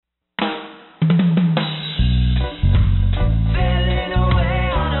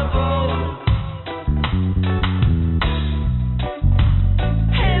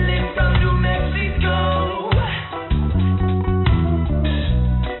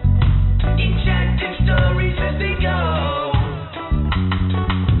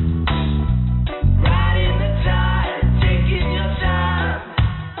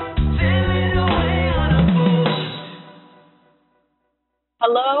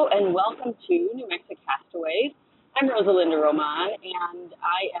Hello and welcome to New Mexico Castaways. I'm Rosalinda Roman, and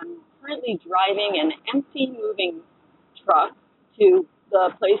I am currently driving an empty moving truck to the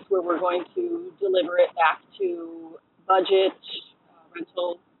place where we're going to deliver it back to Budget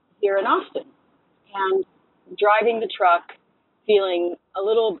Rental here in Austin. And driving the truck, feeling a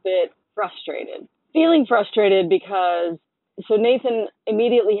little bit frustrated. Feeling frustrated because Nathan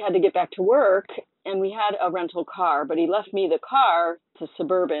immediately had to get back to work, and we had a rental car, but he left me the car to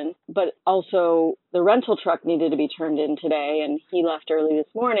Suburban, but also the rental truck needed to be turned in today, and he left early this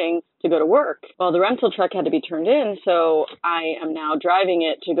morning to go to work. Well, the rental truck had to be turned in, so I am now driving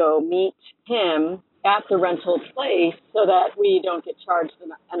it to go meet him at the rental place so that we don't get charged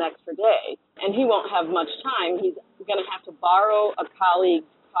an extra day. And he won't have much time. He's going to have to borrow a colleague's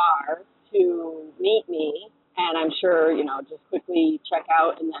car to meet me, and I'm sure, just quickly check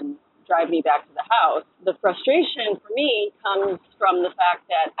out and then drive me back to the house. The frustration for me comes from the fact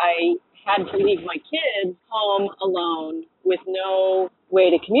that I had to leave my kids home alone with no way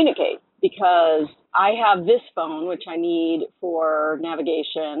to communicate, because I have this phone, which I need for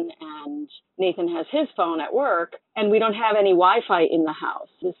navigation, and Nathan has his phone at work, and we don't have any Wi-Fi in the house.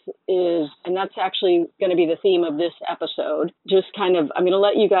 And that's actually going to be the theme of this episode. I'm going to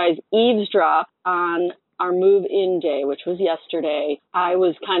let you guys eavesdrop on our move-in day, which was yesterday. I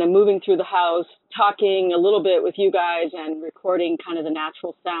was kind of moving through the house, talking a little bit with you guys and recording kind of the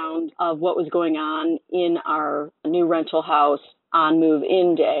natural sound of what was going on in our new rental house on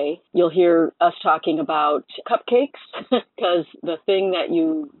move-in day. You'll hear us talking about cupcakes, because the thing that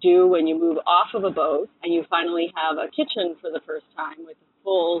you do when you move off of a boat and you finally have a kitchen for the first time with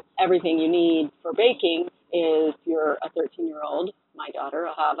full everything you need for baking is, if you're a 13-year-old, my daughter,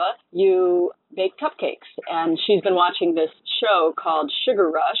 Ahava, you bake cupcakes. And she's been watching this show called Sugar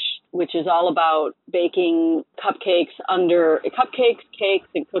Rush, which is all about baking cupcakes, cakes,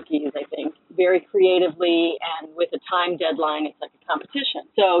 and cookies, I think, very creatively and with a time deadline. It's like a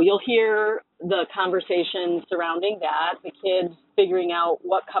competition. So you'll hear the conversation surrounding that, the kids figuring out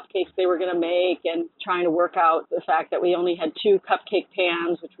what cupcakes they were going to make and trying to work out the fact that we only had 2 cupcake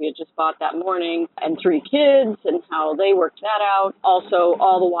pans, which we had just bought that morning, and 3 kids, and how they worked that out. Also,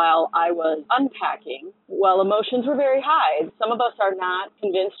 all the while I was unpacking. Well, emotions were very high. Some of us are not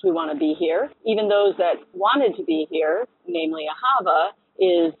convinced we want to be here. Even those that wanted to be here, namely Ahava,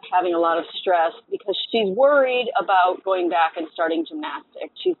 is having a lot of stress because she's worried about going back and starting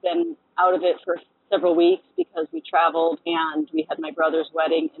gymnastics. She's been out of it for several weeks because we traveled and we had my brother's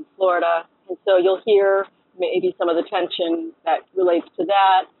wedding in Florida. And so you'll hear maybe some of the tension that relates to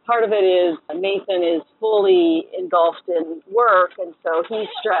that. Part of it is Nathan is fully engulfed in work, and so he's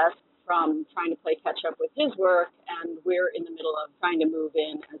stressed from trying to play catch up with his work, and we're in the middle of trying to move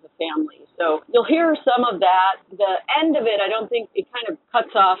in as a family. So you'll hear some of that. The end of it, I don't think it kind of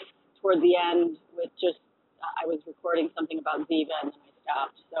cuts off toward the end with just, I was recording something about Ziva and then I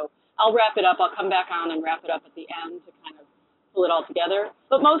stopped. So I'll wrap it up. I'll come back on and wrap it up at the end to kind of pull it all together.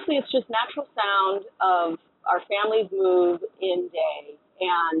 But mostly it's just natural sound of our family's move in day.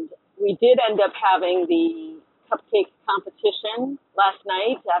 And we did end up having the cupcake competition last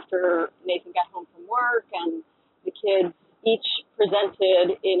night after Nathan got home from work, and the kids each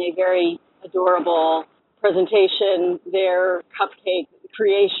presented in a very adorable presentation their cupcake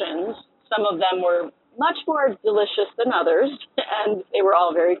creations. Some of them were much more delicious than others, and they were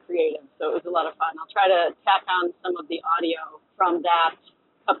all very creative, so it was a lot of fun. I'll try to tack on some of the audio from that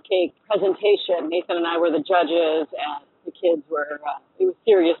cupcake presentation. Nathan and I were the judges, and the kids were, it was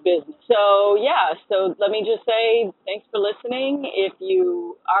serious business. So let me just say thanks for listening. If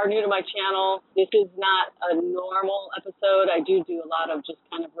you are new to my channel, this is not a normal episode. I do a lot of just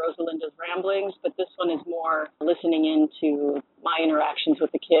kind of Rosalinda's ramblings, but this one is more listening into my interactions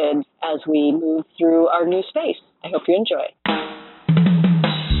with the kids as we move through our new space. I hope you enjoy.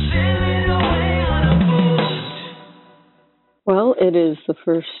 Well, it is the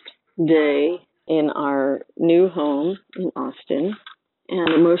first day in our new home in Austin,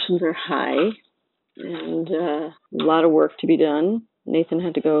 and emotions are high, and a lot of work to be done. Nathan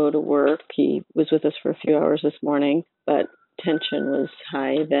had to go to work. He was with us for a few hours this morning, but tension was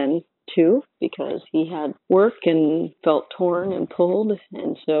high then too, because he had work and felt torn and pulled,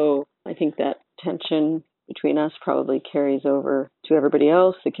 and so I think that tension between us probably carries over to everybody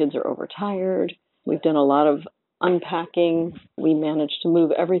else. The kids are overtired. We've done a lot of unpacking. We managed to move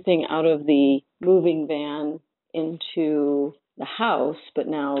everything out of the moving van into the house, but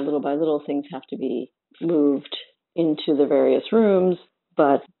now little by little things have to be moved into the various rooms.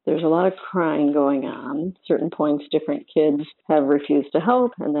 but there's a lot of crying going on. Certain points, different kids have refused to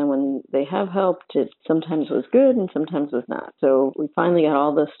help, and then when they have helped, it sometimes was good and sometimes was not. So we finally got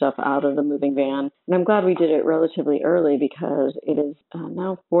all this stuff out of the moving van, and I'm glad we did it relatively early because it is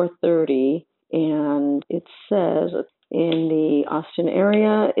now 4:30, and it says in the Austin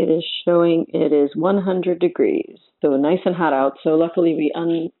area, it is showing it is 100 degrees. So nice and hot out. So luckily we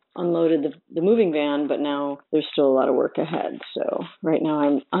unloaded the moving van, but now there's still a lot of work ahead. So right now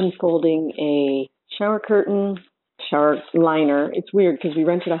I'm unfolding a shower curtain, shower liner. It's weird because we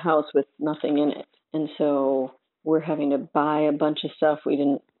rented a house with nothing in it. And so we're having to buy a bunch of stuff we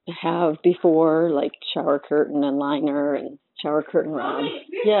didn't have before, like shower curtain and liner and shower curtain rod.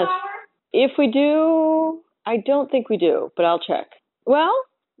 Yes. If we do, I don't think we do, but I'll check. Well,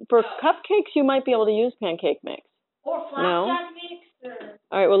 for cupcakes, you might be able to use pancake mix. Or flapjack mix.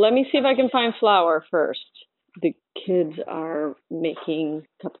 All right, well, let me see if I can find flour first. The kids are making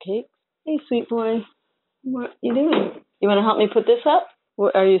cupcakes. Hey, sweet boy, what are you doing? You want to help me put this up?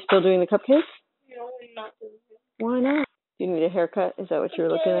 Are you still doing the cupcakes? No, I'm not doing it. Why not? Do you need a haircut? Is that what you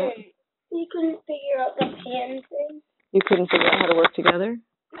were looking at? We couldn't figure out the pan thing. You couldn't figure out how to work together?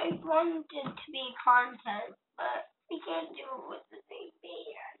 I wanted it to be content, but we can't do it with the same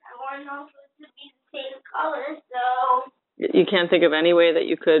pan. I want it also to be the same color, so... You can't think of any way that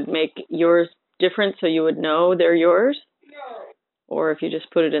you could make yours different so you would know they're yours? No. Or if you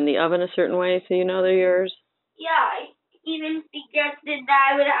just put it in the oven a certain way so you know they're yours? Yeah, I even suggested that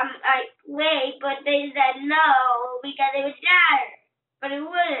I would wait, but they said no because it would shatter. But it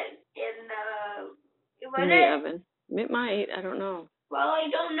wouldn't In the oven. It might, I don't know. Well, I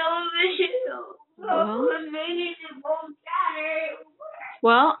don't know if it will. Maybe it won't shatter.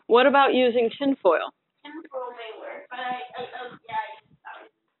 Well, what about using tinfoil? Tinfoil may work, but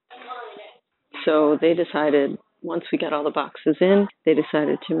So they decided, once we got all the boxes in, they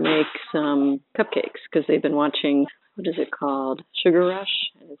decided to make some cupcakes because they've been watching, what is it called? Sugar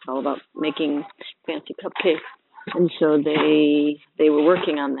Rush. And it's all about making fancy cupcakes. And so they were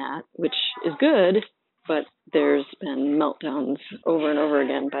working on that, which is good, but there's been meltdowns over and over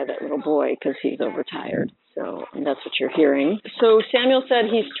again by that little boy because he's overtired. So that's what you're hearing. So Samuel said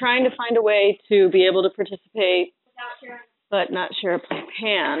he's trying to find a way to be able to participate, but not share a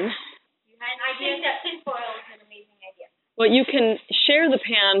pan. I think that tinfoil is an amazing idea. Well, you can share the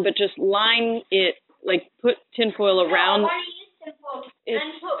pan, but just line it, like put tinfoil around. No, I want to use tinfoil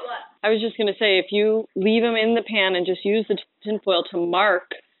and put what? I was just going to say, if you leave them in the pan and just use the tinfoil to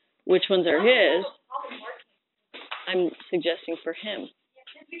mark which ones are his, I'm suggesting for him.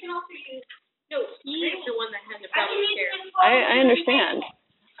 Yeah, you can also use, no, he's the one that has the problem here. I understand.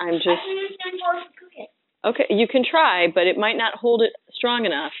 I'm just, I can use tinfoil to cook it. okay, you can try, but it might not hold it strong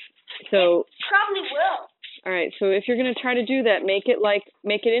enough. So Probably will. all right, so if you're going to try to do that, make it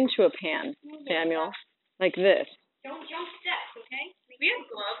into a pan, Samuel, like this. Don't jump steps, okay? We have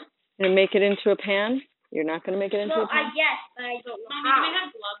gloves. And make it into a pan? You're not going to make it into a No, pan? yes, but I don't know how. We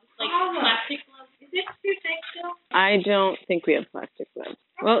have gloves, like plastic gloves. Is it too thick still? I don't think we have plastic gloves.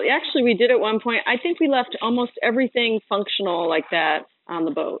 Well, actually, we did at one point. I think we left almost everything functional like that on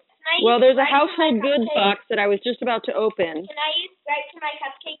the boat. Well, there's a household goods box that I was just about to open. Can I use right to my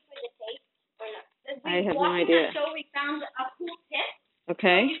cupcakes for the taste or not? I have no idea. So we found a cool tip.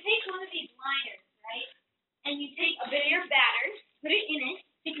 Okay. You take one of these liners, right? And you take a bit of your batter, put it in it,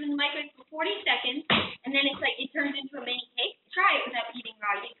 stick it in the microwave for 40 seconds, and then it's like it turns into a mini cake. Try it without eating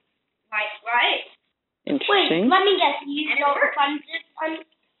raw eggs. Right? Interesting. Wait, let me guess. You don't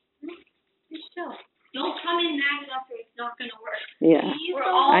Don't come in mad enough or it's not going to work. Yeah.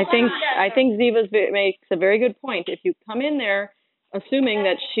 I think Ziva's makes a very good point. If you come in there assuming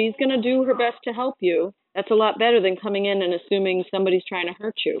that she's going to do her best to help you, that's a lot better than coming in and assuming somebody's trying to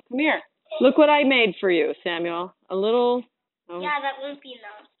hurt you. Come here. Look what I made for you, Samuel. A little. Oh. Yeah, that won't be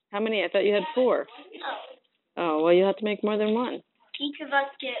enough. How many? I thought you had 4. No. Oh, well, you have to make more than one. Each of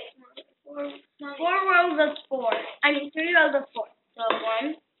us get 4 rows of 4. I mean, 3 rows of 4. So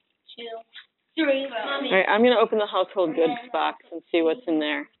 1, 2, 3 rows. All right, I'm going to open the household goods box and see what's in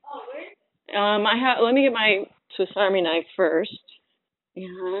there. Oh, where? Let me get my Swiss Army knife first.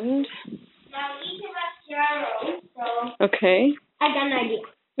 And. Now, each of us share our rows, so. Okay. I got an idea.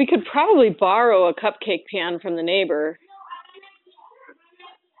 We could probably borrow a cupcake pan from the neighbor.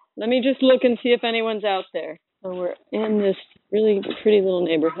 Let me just look and see if anyone's out there. So we're in this really pretty little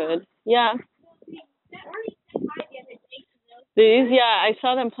neighborhood. Yeah. These? Yeah, I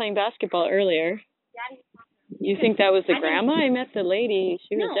saw them playing basketball earlier. You think that was the grandma? I met the lady.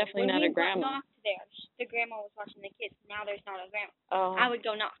 She was definitely not a grandma. There, the grandma was watching the kids. Now there's not a grandma. Oh. I would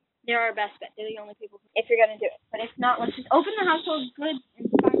go knock. They're our best bet. They're the only people if you're gonna do it. But if not, let's just open the household goods and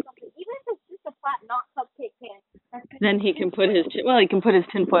find something. Even if it's just a flat, not cupcake pan. That's good. Then he can put his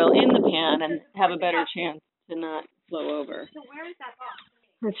tinfoil in the pan and have a better chance to not flow over. So where is that box?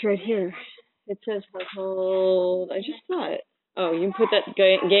 That's right here. It says household. I just saw it. Oh, you can put that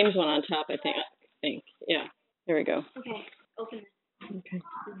games one on top. I think. Yeah. There we go. Okay. Open this. Okay.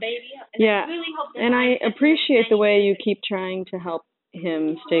 Baby up. Yeah. I really hope that And I appreciate the way you keep trying to help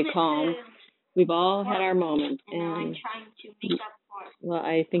him stay calm. We've all had our moments, and I'm and trying to make up for it. well,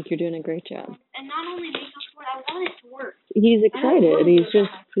 I think you're doing a great job. And not only make up for it, I want it to work. He's excited. He's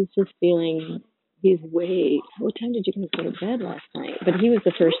just feeling. What time did you guys go to bed last night? But he was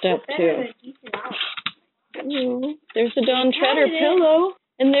the first up too. Oh, there's a Dawn Treader pillow,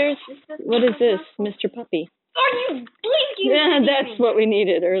 and there's what is this, Mr. Puppy? Are you blinking? Yeah, that's what we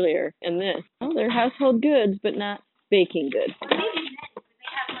needed earlier. And this. Oh, they're household goods, but not baking goods.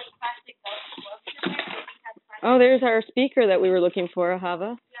 Oh, there's our speaker that we were looking for,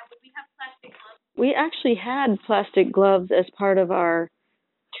 Ahava. Yeah, but we have plastic gloves. We actually had plastic gloves as part of our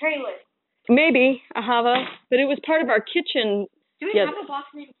Trailer. maybe Ahava, but it was part of our kitchen. Do we Yeah. have a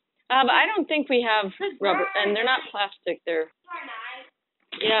box named? But I don't think we have rubber, and they're not plastic.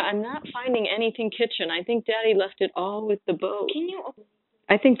 Yeah, I'm not finding anything kitchen. I think Daddy left it all with the boat. Can you open?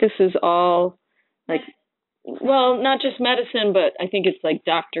 I think this is all like, well, not just medicine, but I think it's like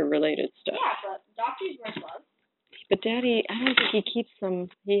doctor-related stuff. Yeah, but doctors wear gloves. But Daddy, I don't think he keeps them.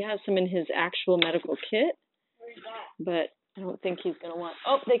 He has some in his actual medical kit. Where's that? But I don't think he's going to want...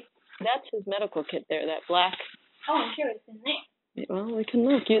 Oh, that's his medical kit there, that black... Oh, I'm sure it's in there. Well, we can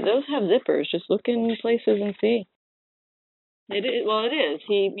look. Those have zippers. Just look in places and see. It is. Well, it is.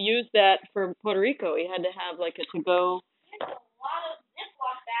 He used that for Puerto Rico. He had to have like a to-go... There's a lot of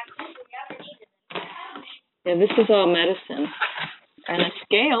Ziploc bags if we ever needed them. Yeah, this is all medicine. And a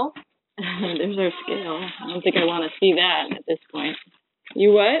scale. There's our scale. I don't think I want to see that at this point.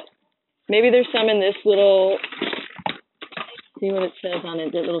 You what? Maybe there's some in this little... See what it says on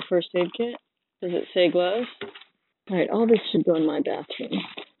it, that little first aid kit? Does it say gloves? All right, all this should go in my bathroom.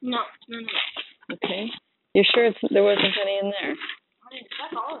 No. Okay. You sure there wasn't any in there?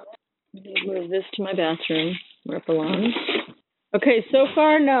 That's all of it. Let me move this to my bathroom where it belongs. Okay, so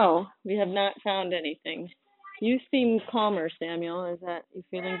far, no. We have not found anything. You seem calmer, Samuel. Is that, you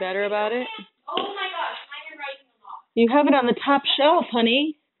feeling better about it? Oh my gosh, mine are writing a lot. You have it on the top shelf,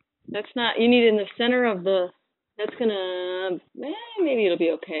 honey. That's not, you need it in the center of the, that's gonna, maybe it'll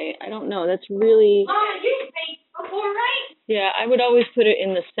be okay. I don't know. That's really. Mama, you baked before, right? Yeah, I would always put it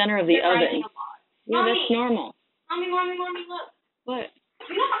in the center of the They're oven. writing a lot. Yeah, Mommy. that's normal. Mommy, look. What?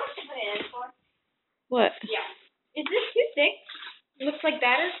 You know how much to put it in for? What? Yeah. Is this too thick? It looks like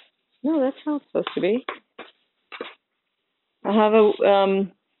batter. No, that's how it's supposed to be. I'll have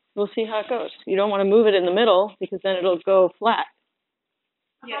we'll see how it goes. You don't want to move it in the middle because then it'll go flat.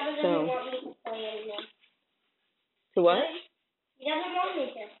 Yeah. So. Doesn't want me to play anymore. So what? He doesn't want me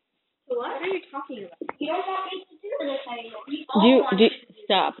to. So what are you talking about? You don't want me to do this anymore.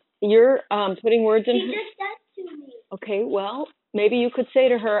 Stop. You're putting words in He her. just said to me. Okay, well, maybe you could say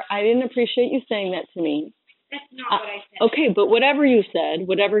to her, I didn't appreciate you saying that to me. That's not what I said. Okay, but whatever you said,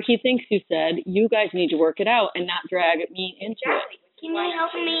 whatever he thinks you said, you guys need to work it out and not drag me into it. Can you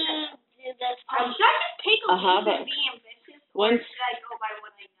help me do this? Should I just take a leap and be ambitious, or should I go by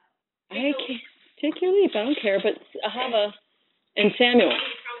what I know? Take your leap. I don't care. But Ahava and Samuel,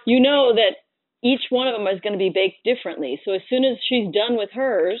 you know that each one of them is going to be baked differently. So as soon as she's done with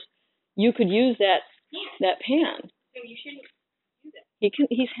hers, you could use that pan. So you shouldn't use it.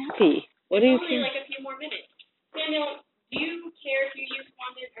 He's happy. What do you think? think? Only like a few more minutes. Samuel, do you care if you use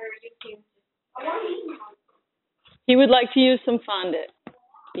fondant or just use? I want to use fondant. He would like to use some fondant.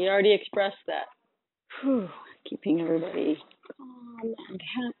 He already expressed that. Whew, keeping everybody calm and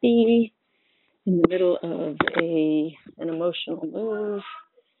happy in the middle of an emotional move.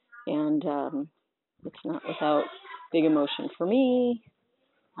 And it's not without big emotion for me.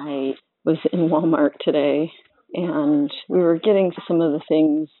 I was in Walmart today, and we were getting some of the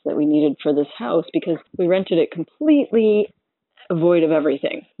things that we needed for this house because we rented it completely void of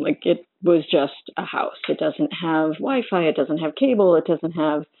everything. Like, it was just a house. It doesn't have Wi-Fi. It doesn't have cable. It doesn't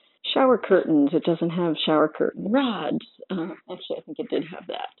have shower curtains. It doesn't have shower curtain rods. Actually, I think it did have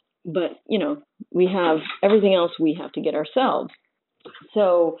that. But, we have everything else we have to get ourselves.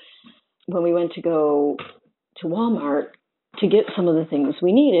 So when we went to go to Walmart to get some of the things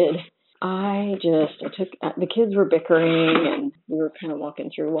we needed, the kids were bickering, and we were kind of walking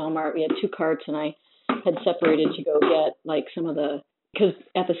through Walmart. We had 2 carts, and I had separated to go get like some of the because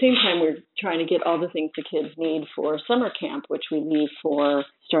at the same time, we're trying to get all the things the kids need for summer camp, which we leave for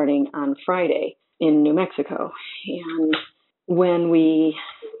starting on Friday in New Mexico. And when we,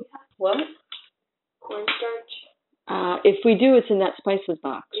 what? Cornstarch? If we do, it's in that spices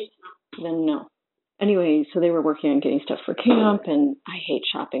box. Then no. Anyway, so they were working on getting stuff for camp, and I hate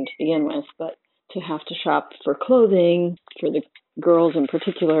shopping to begin with, but to have to shop for clothing, for the girls in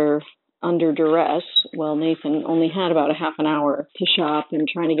particular, under duress. Well, Nathan only had about a half an hour to shop and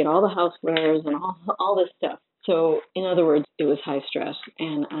trying to get all the housewares and all this stuff. So, in other words, it was high stress.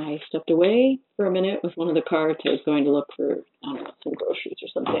 And I stepped away for a minute with one of the carts. I was going to look for, I don't know, some groceries or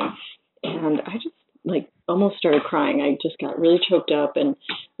something. And I just, almost started crying. I just got really choked up and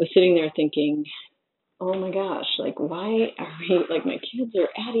was sitting there thinking, oh my gosh, why are we, my kids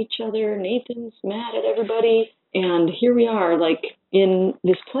are at each other. Nathan's mad at everybody. And here we are, in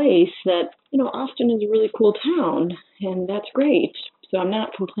this place that, Austin is a really cool town, and that's great. So I'm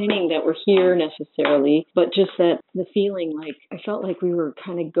not complaining that we're here necessarily, but just that the feeling, I felt like we were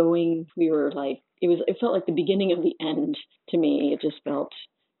kind of going, it felt like the beginning of the end to me. It just felt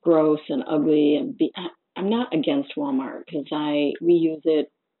gross and ugly. And I'm not against Walmart because we use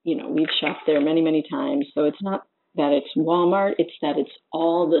it, we've shopped there many, many times. So it's not that it's Walmart, it's that it's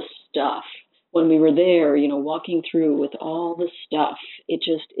all the stuff. When we were there, walking through with all the stuff, it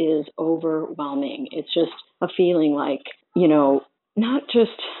just is overwhelming. It's just a feeling not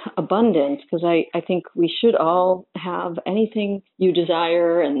just abundance, because I think we should all have anything you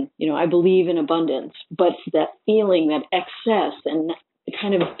desire, and, I believe in abundance, but that feeling, that excess and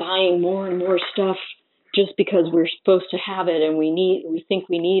kind of buying more and more stuff just because we're supposed to have it and we think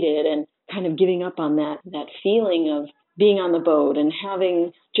we need it, and kind of giving up on that feeling of being on the boat and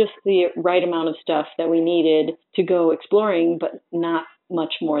having just the right amount of stuff that we needed to go exploring, but not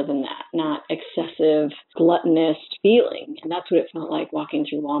much more than that, not excessive, gluttonous feeling. And that's what it felt like walking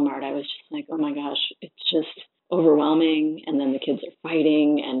through Walmart. I was just like, oh my gosh, it's just overwhelming. And then the kids are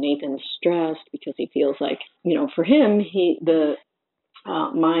fighting, and Nathan's stressed because he feels like, for him,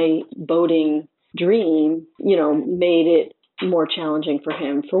 my boating dream, made it more challenging for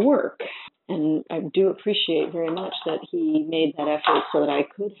him for work. And I do appreciate very much that he made that effort so that I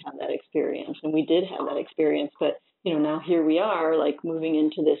could have that experience. And we did have that experience. But, now here we are, moving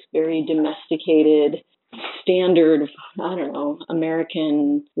into this very domesticated, standard,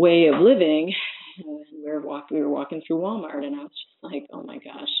 American way of living. And we were walking through Walmart, and I was just like, oh my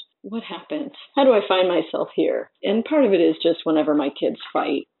gosh, what happened? How do I find myself here? And part of it is just whenever my kids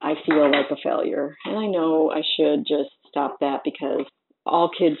fight, I feel like a failure. And I know I should just stop that because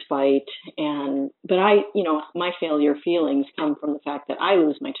all kids fight. But my failure feelings come from the fact that I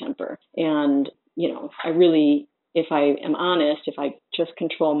lose my temper. And, I really, if I am honest, if I just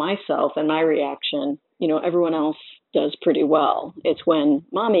control myself and my reaction, everyone else does pretty well. It's when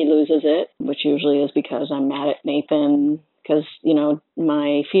mommy loses it, which usually is because I'm mad at Nathan, because,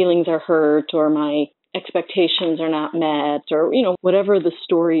 my feelings are hurt or my expectations are not met, or, whatever the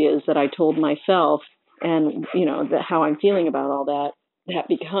story is that I told myself, and, how I'm feeling about all that,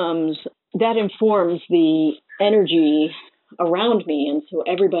 that informs the energy around me. And so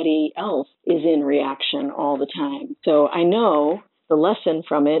everybody else is in reaction all the time. So I know the lesson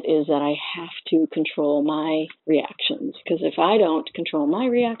from it is that I have to control my reactions, because if I don't control my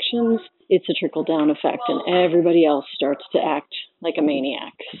reactions, it's a trickle-down effect, and everybody else starts to act like a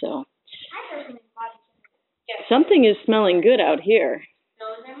maniac. So something is smelling good out here.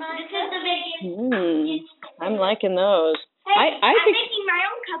 I'm liking those. Hey, I I'm think making my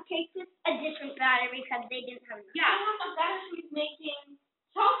own cupcakes with a different batter because they didn't have enough. Yeah, she's making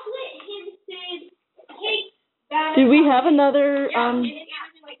chocolate hinted cake batter. Do we have another?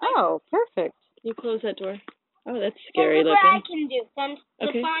 Oh, perfect. Can you close that door? Oh, that's scary This is what I looking. can do. Then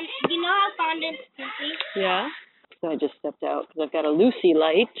Okay. you know how fondant can see? Yeah. So I just stepped out because I've got a Lucy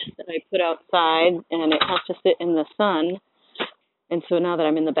light that I put outside, and it has to sit in the sun. And so now that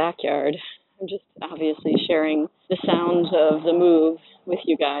I'm in the backyard, I'm just obviously sharing the sounds of the move with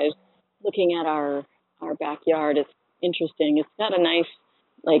you guys. Looking at our backyard, it's interesting. It's got a nice,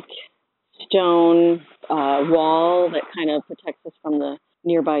 stone wall that kind of protects us from the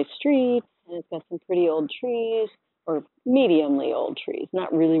nearby street. And it's got some pretty old trees, or mediumly old trees,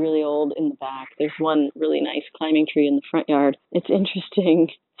 not really, really old in the back. There's one really nice climbing tree in the front yard. It's interesting.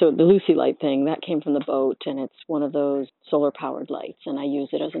 So the Lucy light thing, that came from the boat, and it's one of those solar-powered lights, and I use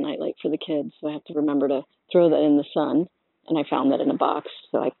it as a nightlight for the kids, so I have to remember to throw that in the sun, and I found that in a box,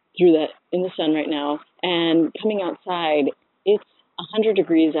 so I threw that in the sun right now. And coming outside, it's 100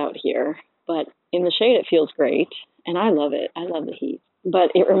 degrees out here, but in the shade it feels great, and I love it. I love the heat.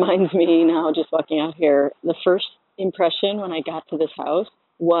 But it reminds me now, just walking out here, the first impression when I got to this house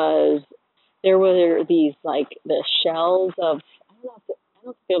was there were these like the shells of I don't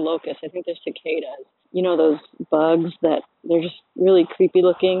think they're locusts. I think they're cicadas. You know those bugs that they're just really creepy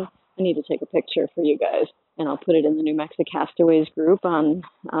looking. I need to take a picture for you guys, and I'll put it in the New Mexicastaways group on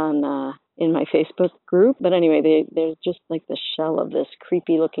in my Facebook group. But anyway, they're just like the shell of this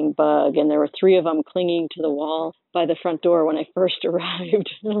creepy looking bug, and there were 3 of them clinging to the wall by the front door when I first arrived.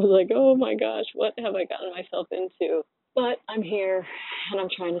 And I was like, oh my gosh, what have I gotten myself into? But I'm here, and I'm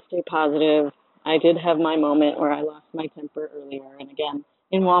trying to stay positive. I did have my moment where I lost my temper earlier, and again,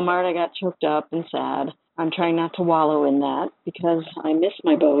 in Walmart, I got choked up and sad. I'm trying not to wallow in that because I miss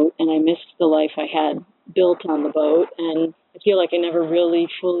my boat, and I miss the life I had built on the boat, and I feel like I never really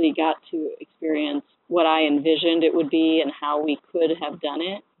fully got to experience what I envisioned it would be and how we could have done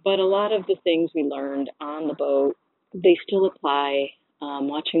it. But a lot of the things we learned on the boat, they still apply.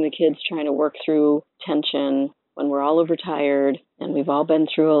 Watching the kids trying to work through tension when we're all overtired and we've all been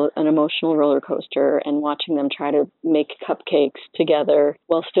through an emotional roller coaster, and watching them try to make cupcakes together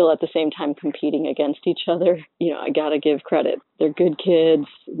while still at the same time competing against each other. You know, I got to give credit. They're good kids.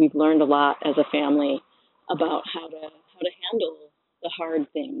 We've learned a lot as a family about how to handle the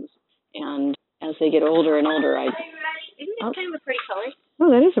hard things. And as they get older and older, Isn't it kind of a pretty color?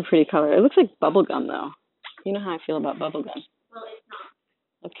 Oh, that is a pretty color. It looks like bubble gum, though. You know how I feel about bubble gum. Well, it's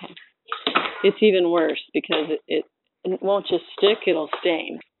not. Okay. It's even worse because it won't just stick, it'll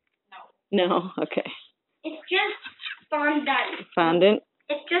stain. No. No? Okay. It's just fondant. Fondant?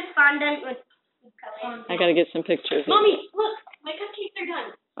 It's just fondant with food color. I gotta get some pictures. Mommy, look, my cupcakes are done.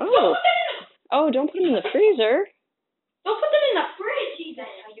 Oh. Oh, don't put them in the freezer. Don't put them in the fridge.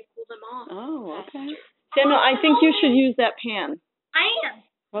 That's how you cool them off. Oh, okay. Samuel, I think you should use that pan. I am.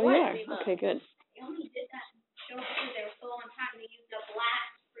 Oh, you are? Okay, good. They only did that show because they were slow on time. They used a black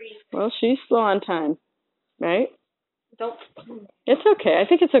freezer. Well, she's slow on time, right? Don't. It's okay. I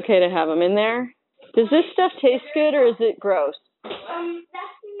think it's okay to have them in there. Does this stuff taste good or is it gross?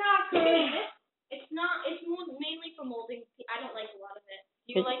 That's not good. It's not. It's mainly for molding. I don't like a lot of it.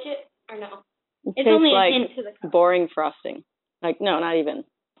 Do you like it or no? It It's tastes only a like hint to the cup. boring frosting. Like, no, not even.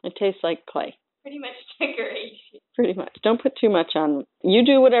 It tastes like clay. Pretty much decoration. Pretty much. Don't put too much on. You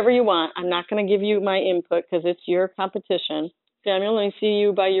do whatever you want. I'm not going to give you my input because it's your competition. Samuel, let me see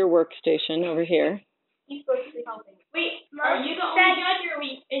you by your workstation over here. He's supposed to be helping. Wait, are you the only judge or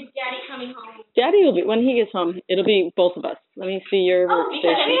is Daddy coming home? Daddy will be, when he gets home, it'll be both of us. Let me see your Because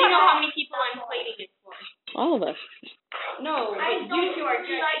workstation. we don't know how many people I'm plating it for. All of us. No, but you two are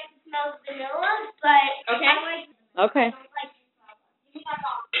judging. I don't smell vanilla, but Okay. Okay. I like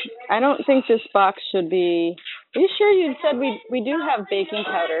I don't think this box should be. Are you sure you said we do have baking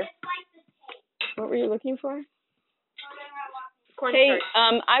powder? What were you looking for? Hey,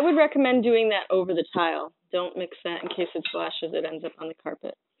 I would recommend doing that over the tile. Don't mix that in case it splashes. It ends up on the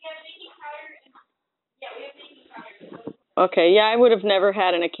carpet. Okay, yeah, I would have never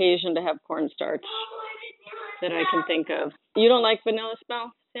had an occasion to have cornstarch that I can think of. You don't like vanilla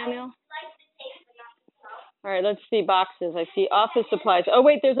smell, Samuel? All right, let's see boxes. I see office supplies. Oh,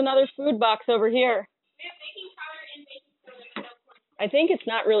 wait, there's another food box over here. I think it's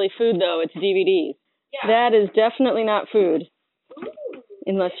not really food, though. It's DVDs. Yeah. That is definitely not food. Ooh.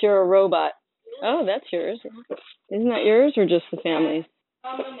 Unless you're a robot. Oh, that's yours. Isn't that yours or just the family's?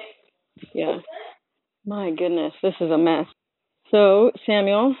 Yeah. My goodness, this is a mess. So,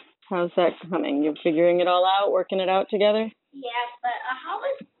 Samuel, how's that coming? You figuring it all out, working it out together? Yeah, but how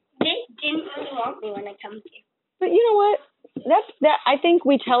is they didn't really want me when I come here. But you know what? That. I think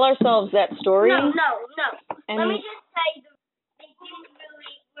we tell ourselves that story. No. And let me just say they didn't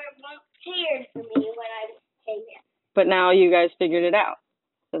really weren't cared for me when I came here. But now you guys figured it out,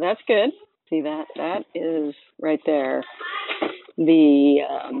 so that's good. See that? That is right there.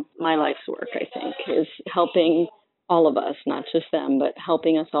 The my life's work, I think, is helping all of us, not just them, but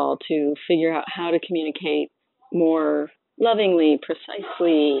helping us all to figure out how to communicate more lovingly,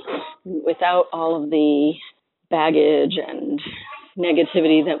 precisely, without all of the baggage and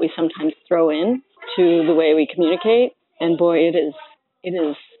negativity that we sometimes throw in to the way we communicate. And boy, it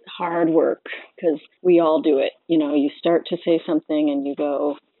is hard work because we all do it. You know, you start to say something and you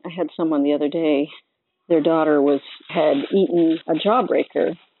go, I had someone the other day, their daughter had eaten a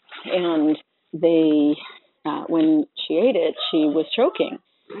jawbreaker, and they, when she ate it, she was choking,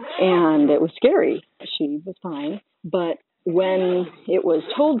 and it was scary. She was fine, but when it was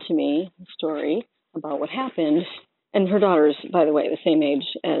told to me, the story about what happened, and her daughter's, by the way, the same age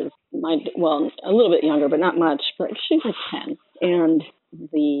as a little bit younger, but not much, but she's like 10, and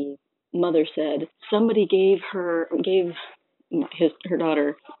the mother said somebody gave her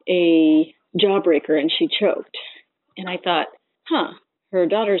daughter a jawbreaker and she choked. And I thought, her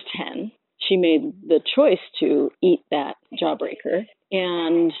daughter's 10. She made the choice to eat that Jawbreaker.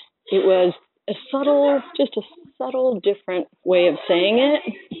 And it was just a subtle, different way of saying it,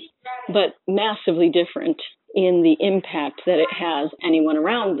 but massively different in the impact that it has anyone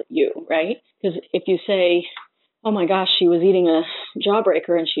around you, right? Because if you say, oh my gosh, she was eating a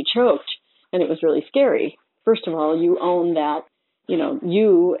Jawbreaker and she choked and it was really scary. First of all, you own that,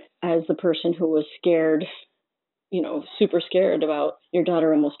 you as the person who was scared, super scared about your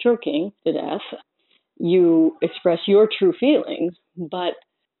daughter almost choking to death, you express your true feelings, but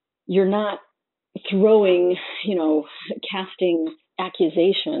you're not throwing, casting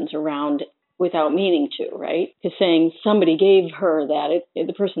accusations around without meaning to, right? Because saying somebody gave her that,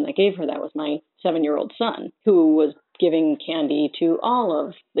 the person that gave her that was my 7-year-old son, who was giving candy to all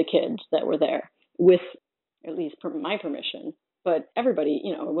of the kids that were there with at least my permission. But everybody,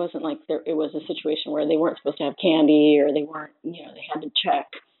 it wasn't like it was a situation where they weren't supposed to have candy or they weren't, they had to check.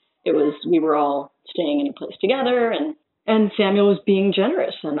 It was, we were all staying in a place together, and Samuel was being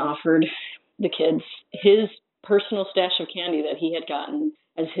generous and offered the kids his personal stash of candy that he had gotten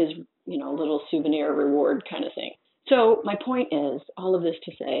as his, little souvenir reward kind of thing. So my point is, all of this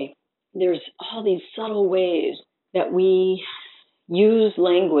to say, there's all these subtle ways that we use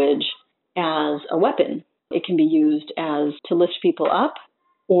language as a weapon. It can be used as to lift people up,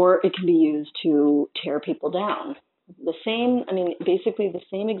 or it can be used to tear people down. Basically the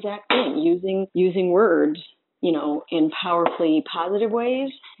same exact thing, using words, in powerfully positive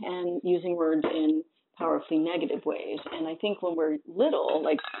ways and using words in powerfully negative ways. And I think when we're little,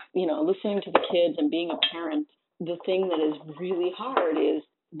 listening to the kids and being a parent, the thing that is really hard is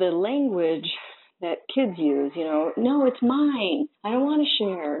the language that kids use, no, it's mine. I don't want to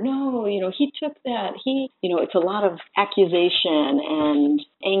share. No, he took that. It's a lot of accusation and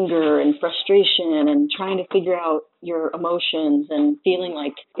anger and frustration and trying to figure out your emotions and feeling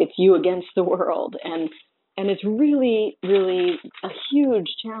like it's you against the world. And it's really, really a huge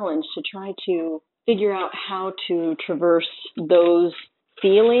challenge to try to figure out how to traverse those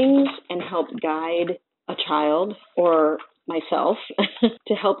feelings and help guide a child or myself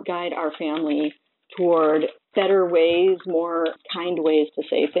to help guide our family toward better ways, more kind ways to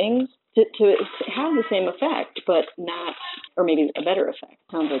say things, to have the same effect, but not, or maybe a better effect.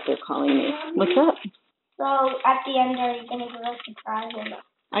 Sounds like they're calling me. What's up? So at the end, are you going to give us the prize or not?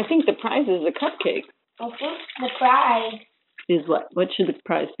 I think the prize is a cupcake. I think the prize is what? What should the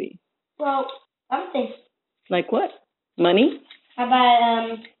prize be? Well, something. Like what? Money? How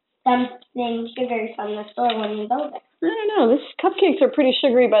about something sugary from the store when you go there? I don't know. These cupcakes are pretty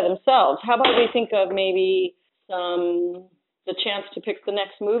sugary by themselves. How about we think of maybe the chance to pick the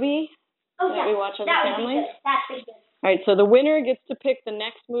next movie that we watch as a family? That would be good. All right, so the winner gets to pick the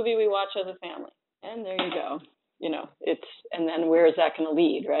next movie we watch as a family. And there you go. And then where is that going to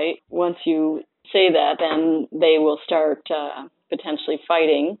lead, right? Once you say that, then they will start potentially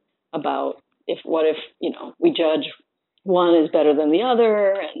fighting about what if we judge one is better than the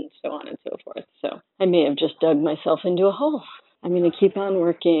other, and so on and so forth. So I may have just dug myself into a hole. I'm going to keep on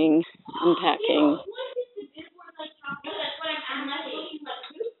working, unpacking.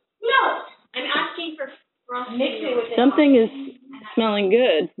 No, I'm asking for frosting. Something is smelling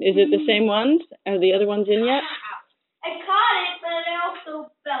good. Is it the same ones? Are the other ones in yet? I caught it, but I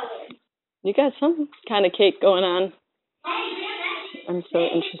also fell in. You got some kind of cake going on. I'm so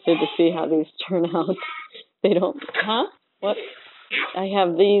interested to see how these turn out. They don't, What? I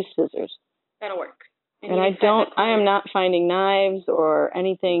have these scissors. That'll work. And I am not finding knives or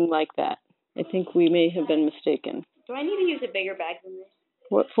anything like that. I think we may have been mistaken. Do I need to use a bigger bag than this?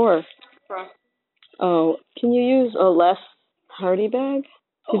 What for? Frost. Oh, can you use a less hardy bag?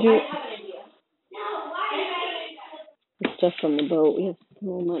 I have an idea. The stuff from the boat, we have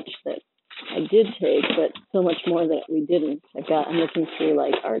so much that I did take, but so much more that we didn't. I'm looking through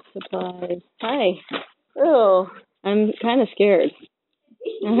art supplies. Hi. Oh, I'm kind of scared.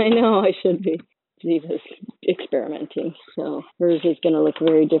 I know I should be. Ziva's experimenting, so hers is going to look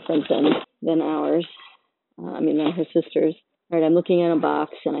very different than ours. Than her sister's. All right, I'm looking at a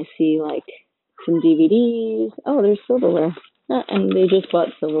box and I see some DVDs. Oh, there's silverware. And they just bought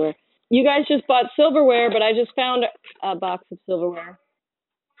silverware. You guys just bought silverware, but I just found a box of silverware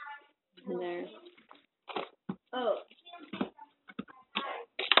in there. Oh.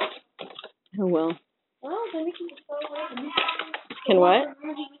 Oh, well. Well, then we can just go away. Can what?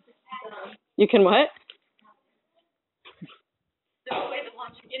 You can what? Throw away the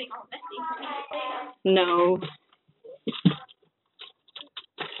ones you're getting all messy. No.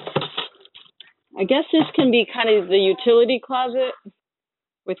 I guess this can be kind of the utility closet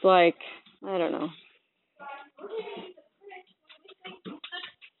with I don't know.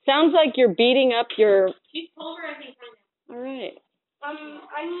 Sounds like you're beating up your... She's pulverizing pineapple. All right.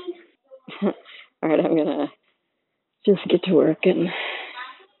 I need... All right, I'm going to just get to work and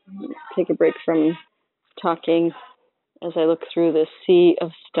take a break from talking as I look through this sea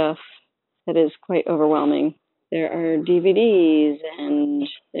of stuff that is quite overwhelming. There are DVDs, and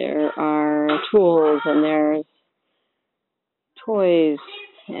there are tools, and there's toys,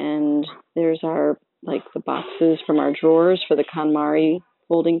 and there's our, like, the boxes from our drawers for the KonMari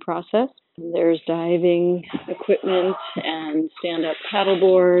folding process. And there's diving equipment and stand-up paddle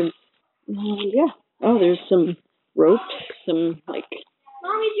boards. And yeah. Oh, there's some ropes, some, like...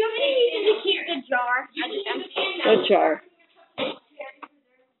 Mommy, do you have any reason to keep the jar? What jar?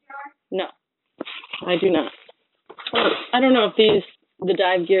 No, I do not. I don't know if the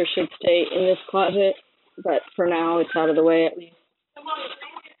dive gear should stay in this closet, but for now it's out of the way at least.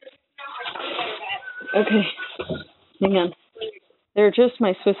 Okay, hang on. They're just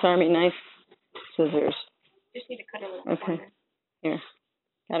my Swiss Army knife scissors. Just need to cut a little. Okay, here.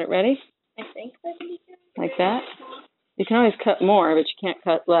 Got it ready? I think that can be good. Like that? You can always cut more, but you can't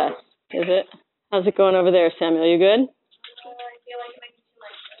cut less, is it? How's it going over there, Samuel? You good? I feel like it might be too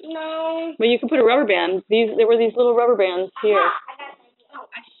much. No. Well, you can put a rubber band. There were these little rubber bands here. I got an idea. Oh,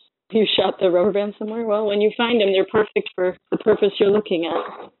 You shot the rubber band somewhere? Well, when you find them, they're perfect for the purpose you're looking at.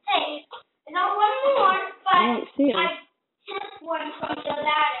 Hey, I don't want any more, but I don't see them. I test one from the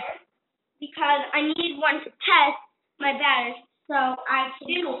ladder because I need one to test my batter. So I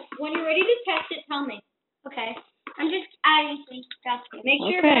do. When you're ready to test it, tell me. Okay. I'm just adding some stuff. Make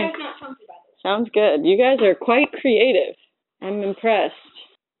sure your batter's not chunky, by the way. Sounds good. You guys are quite creative. I'm impressed.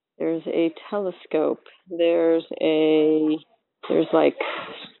 There's a telescope. There's like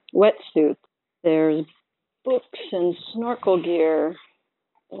wetsuits. There's books and snorkel gear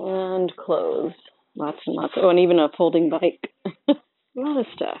and clothes. Lots and lots. Oh, and even a folding bike. A lot of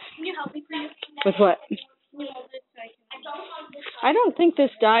stuff. Can you help me, please? With what? I don't think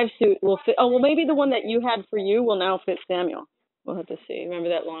this dive suit will fit. Oh, well, maybe the one that you had for you will now fit Samuel. We'll have to see. Remember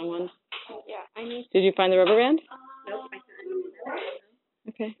that long one? Yeah, I need. Did you find the rubber band? Nope, I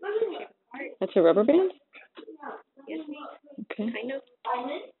can't. Okay. That's a rubber band? Okay. Kind of.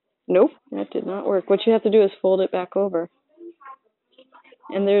 Nope, that did not work. What you have to do is fold it back over.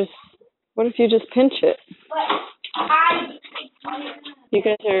 And what if you just pinch it? You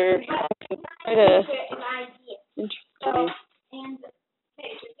guys are quite interesting.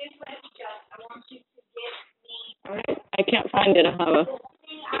 All right, I can't find it, Ahava.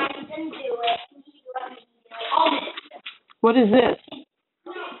 What is this?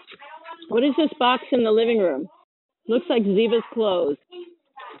 What is this box in the living room? Looks like Ziva's clothes.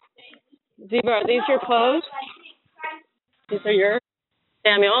 Ziva, are these your clothes? These are yours?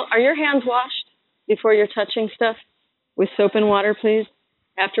 Samuel, are your hands washed before you're touching stuff? With soap and water, please.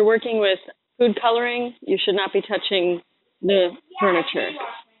 After working with food coloring, you should not be touching the furniture.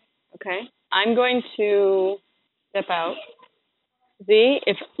 Okay? I'm going to step out. Z,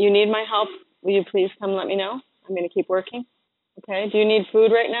 if you need my help, will you please come let me know? I'm going to keep working. Okay? Do you need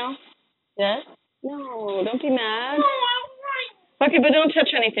food right now? Yes? No, don't be mad. Okay, but don't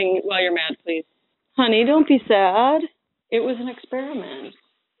touch anything while you're mad, please. Honey, don't be sad. It was an experiment.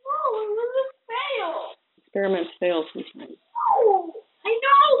 No, it was a fail. Experiments fail sometimes. No, I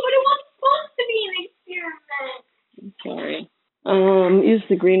know, but it was supposed to be an experiment. I'm sorry. Use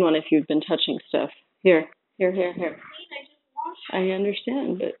the green one if you've been touching stuff. Here. I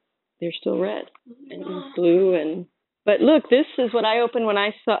understand, but they're still red and blue and. But look, this is what I opened when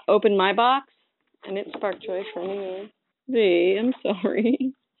I opened my box, and it sparked joy for me. Z, I'm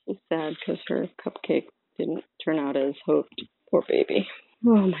sorry. She's sad because her cupcake didn't turn out as hoped. Poor baby.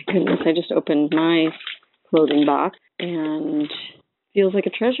 Oh my goodness! I just opened my clothing box and feels like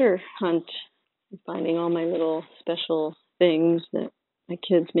a treasure hunt. I'm finding all my little special things that my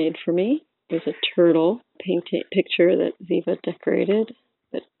kids made for me. There's a turtle picture that Ziva decorated,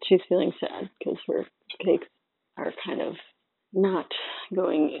 but she's feeling sad because her cakes are kind of not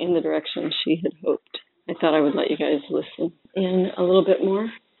going in the direction she had hoped. I thought I would let you guys listen in a little bit more.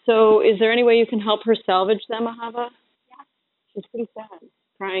 So is there any way you can help her salvage them, Ahava? Yeah. She's pretty sad,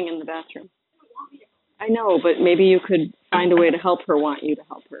 crying in the bathroom. I know, but maybe you could find a way to help her want you to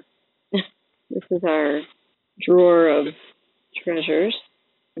help her. This is our drawer of treasures.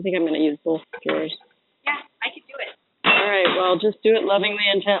 I think I'm going to use both drawers. Yeah, I could do it. All right, well, just do it lovingly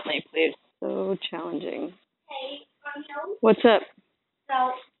and gently, please. So challenging. Hey, What's up? So,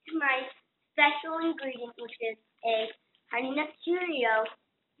 my special ingredient, which is a Honey Nut Cheerio,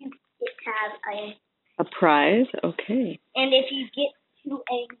 you get to have a prize? Okay. And if you get to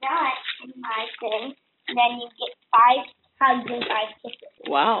a nut in my thing, then you get 5 How do you think I pick it?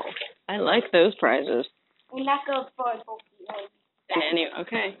 Wow, I like those prizes. And that goes for both the And any,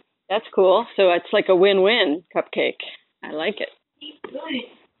 okay, that's cool. So it's like a win-win cupcake. I like it.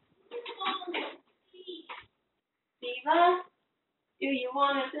 Diva, do you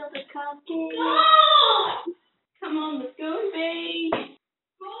want to build a cupcake? Go! Come on, let's go, babe.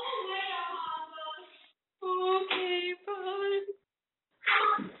 Go away,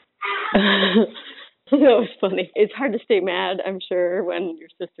 That was funny. It's hard to stay mad, I'm sure, when your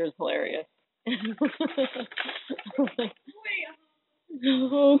sister's hilarious.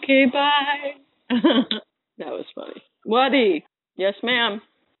 Okay, bye. That was funny. Waddy. Yes, ma'am.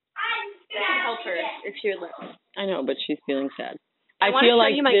 I can help her if she would let me. I know, but she's feeling sad. I I wanna feel show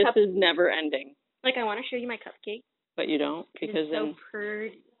like you my this is never ending, Like, I want to show you my cupcake. but you don't, because It's then so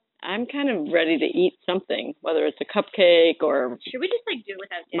pretty. I'm kind of ready to eat something, whether it's a cupcake or Should we just, like, do it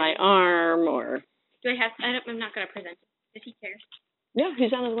without Daddy? my arm or... Do I have, I'm not going to present it. If he cares. Yeah,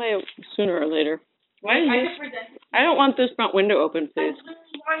 he's on his way sooner or later. Why is I this? could present it. I don't want this front window open, I please.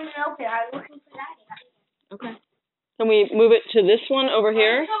 really wanted to open. I was looking for that. Okay. Can we move it to this one over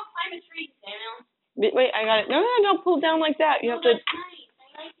here? Go climb a tree, Daniel. Wait, I got it. No, don't pull it down like that. You have to... That's nice.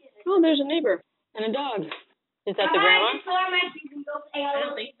 I like it. Oh, there's a neighbor and a dog. Is that the grandma? I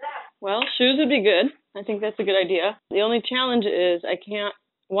don't think so. Well, shoes would be good. I think that's a good idea. The only challenge is I can't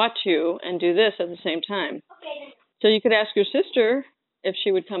watch you and do this at the same time. Okay. So you could ask your sister if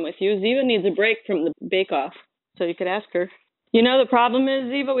she would come with you. Ziva needs a break from the bake-off, so you could ask her. You know, the problem is,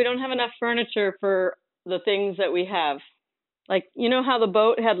 Ziva, we don't have enough furniture for the things that we have. Like, you know how the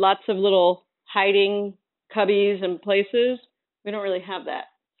boat had lots of little hiding cubbies and places? We don't really have that.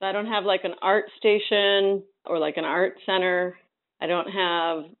 So I don't have like an art station or like an art center. I don't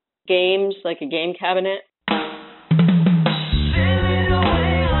have games, like a game cabinet.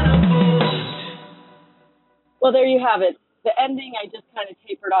 Well, there you have it. The ending, I just kind of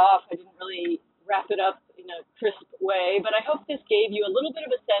tapered off. I didn't really wrap it up in a crisp way, but I hope this gave you a little bit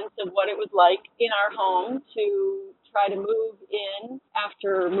of a sense of what it was like in our home to try to move in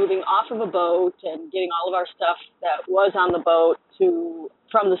after moving off of a boat and getting all of our stuff that was on the boat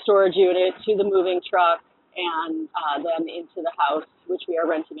from the storage unit to the moving truck and then into the house, which we are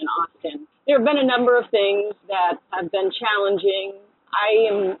renting in Austin. There have been a number of things that have been challenging.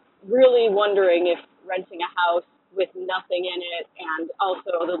 I am really wondering if renting a house with nothing in it, and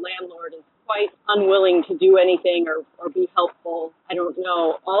also the landlord is quite unwilling to do anything or be helpful. I don't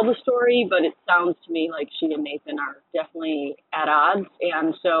know all the story, but it sounds to me like she and Nathan are definitely at odds,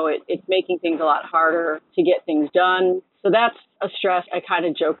 and so it's making things a lot harder to get things done. So that's a stress. I kind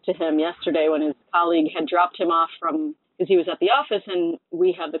of joked to him yesterday when his colleague had dropped him off because he was at the office and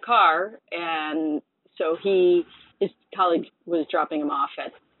we had the car, and so his colleague was dropping him off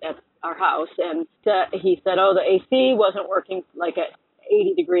at our house, and he said, oh, the AC wasn't working like at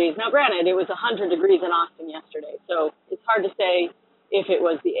 80 degrees. Now, granted, it was 100 degrees in Austin yesterday, so it's hard to say if it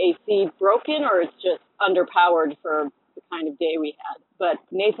was the AC broken or it's just underpowered for the kind of day we had. But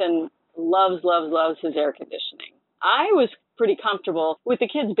Nathan loves his air conditioning. I was pretty comfortable with the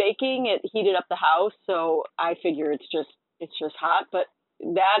kids baking. It heated up the house, so I figure it's just hot. But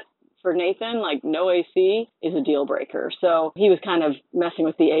that, for Nathan, like no AC is a deal breaker. So he was kind of messing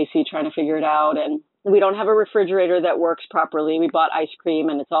with the AC, trying to figure it out. And we don't have a refrigerator that works properly. We bought ice cream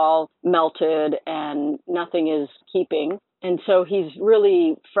and it's all melted and nothing is keeping. And so he's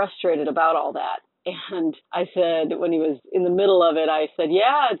really frustrated about all that. And I said, when he was in the middle of it, I said,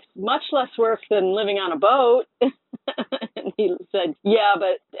 yeah, it's much less work than living on a boat. And he said, yeah,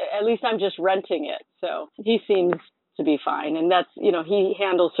 but at least I'm just renting it. So he seems to be fine. And that's, he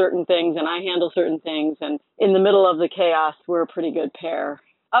handles certain things and I handle certain things. And in the middle of the chaos, we're a pretty good pair.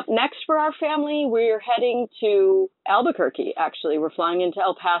 Up next for our family, we're heading to Albuquerque, actually. We're flying into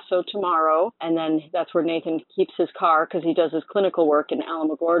El Paso tomorrow. And then that's where Nathan keeps his car because he does his clinical work in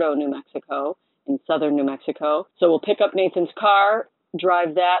Alamogordo, New Mexico, in southern New Mexico. So we'll pick up Nathan's car,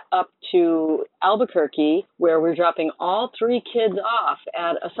 drive that up to Albuquerque, where we're dropping all 3 kids off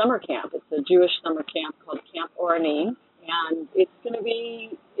at a summer camp. It's a Jewish summer camp called Camp Oranim, and it's gonna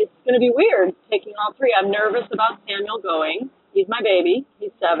be weird taking all 3. I'm nervous about Samuel going. He's my baby.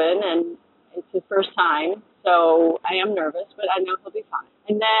 He's 7, and it's his first time, so I am nervous, but I know he'll be fine.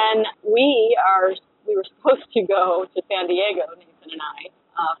 And then we were supposed to go to San Diego, Nathan and I,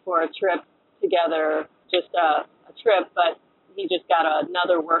 for a trip together, just a trip, but he just got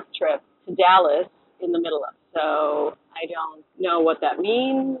another work trip to Dallas in the middle of it. So I don't know what that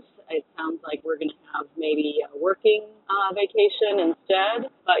means. It sounds like we're going to have maybe a working vacation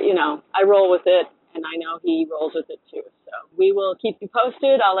instead. But, I roll with it, and I know he rolls with it too. So we will keep you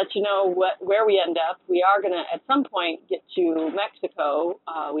posted. I'll let you know where we end up. We are going to, at some point, get to Mexico.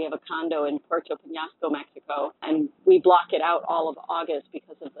 We have a condo in Puerto Penasco, Mexico, and we block it out all of August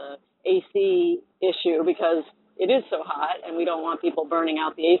because of the AC issue, because it is so hot, and we don't want people burning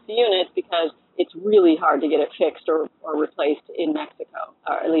out the AC units because it's really hard to get it fixed or replaced in Mexico,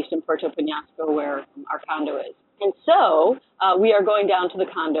 or at least in Puerto Penasco, where our condo is. And so we are going down to the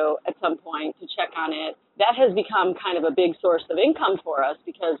condo at some point to check on it. That has become kind of a big source of income for us,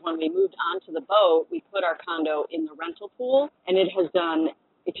 because when we moved onto the boat, we put our condo in the rental pool, and it has done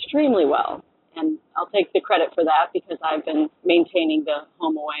extremely well. And I'll take the credit for that because I've been maintaining the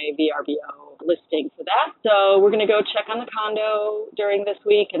HomeAway VRBO listing for that. So we're going to go check on the condo during this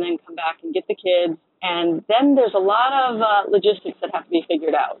week and then come back and get the kids. And then there's a lot of logistics that have to be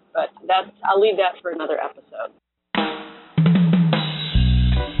figured out. But I'll leave that for another episode.